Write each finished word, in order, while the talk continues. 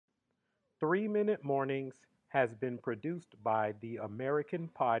3 Minute Mornings has been produced by the American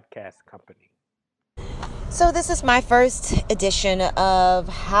Podcast Company. So, this is my first edition of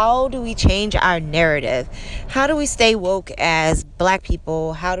how do we change our narrative? How do we stay woke as black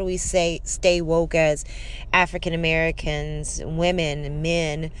people? How do we stay woke as African Americans, women,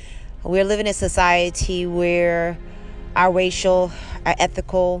 men? We're living in a society where our racial, our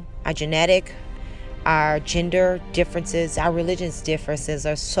ethical, our genetic, our gender differences, our religious differences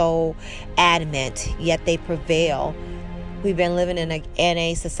are so adamant, yet they prevail. We've been living in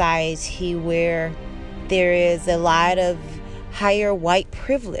a society where there is a lot of higher white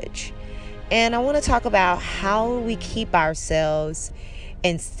privilege. And I want to talk about how we keep ourselves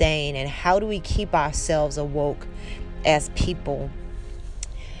insane and how do we keep ourselves awoke as people.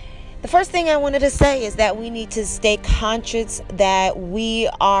 The first thing I wanted to say is that we need to stay conscious that we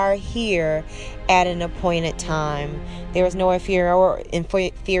are here at an appointed time. There is no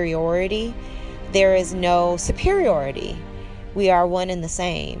inferiority. There is no superiority. We are one and the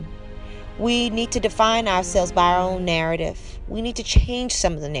same. We need to define ourselves by our own narrative. We need to change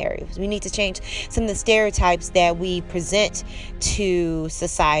some of the narratives. We need to change some of the stereotypes that we present to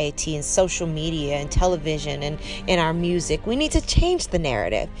society and social media and television and in our music. We need to change the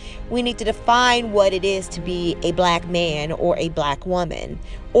narrative. We need to define what it is to be a black man or a black woman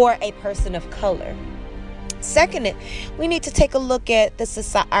or a person of color. Second, we need to take a look at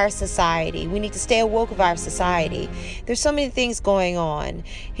our society. We need to stay awoke of our society. There's so many things going on.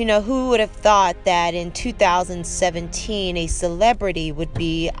 Who would have thought that in 2017 a celebrity would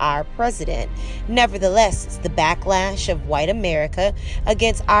be our president? Nevertheless, it's the backlash of white America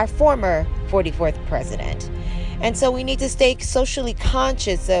against our former 44th president. And so we need to stay socially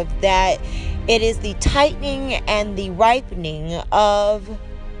conscious of that. It is the tightening and the ripening of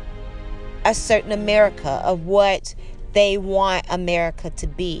a certain America, of what they want America to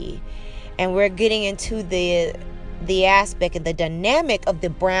be. And we're getting into the aspect and the dynamic of the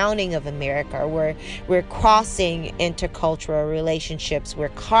browning of America, where we're crossing intercultural relationships. We're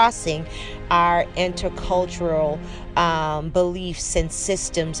crossing our intercultural beliefs and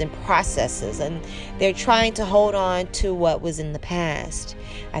systems and processes, and they're trying to hold on to what was in the past.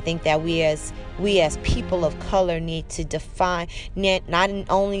 I think that we as people of color need to not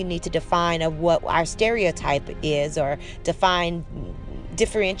only need to define of what our stereotype is or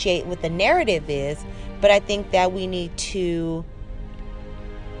differentiate what the narrative is, but I think that we need to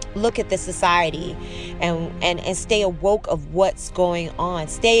look at the society and stay awoke of what's going on.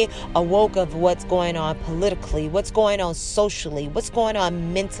 Stay awoke of what's going on politically, what's going on socially, what's going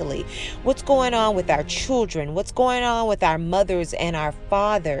on mentally, what's going on with our children, what's going on with our mothers and our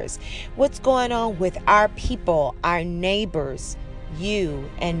fathers, what's going on with our people, our neighbors, you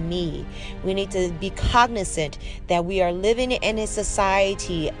and me. We need to be cognizant that we are living in a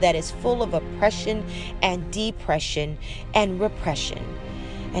society that is full of oppression and depression and repression.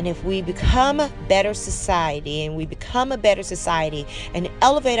 And if we become a better society and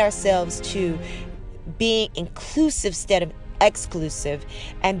elevate ourselves to being inclusive instead of exclusive,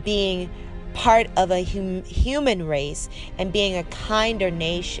 and being part of a human race and being a kinder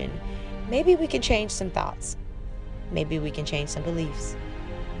nation, maybe we can change some thoughts. Maybe we can change some beliefs.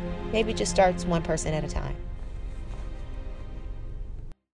 Maybe it just starts one person at a time.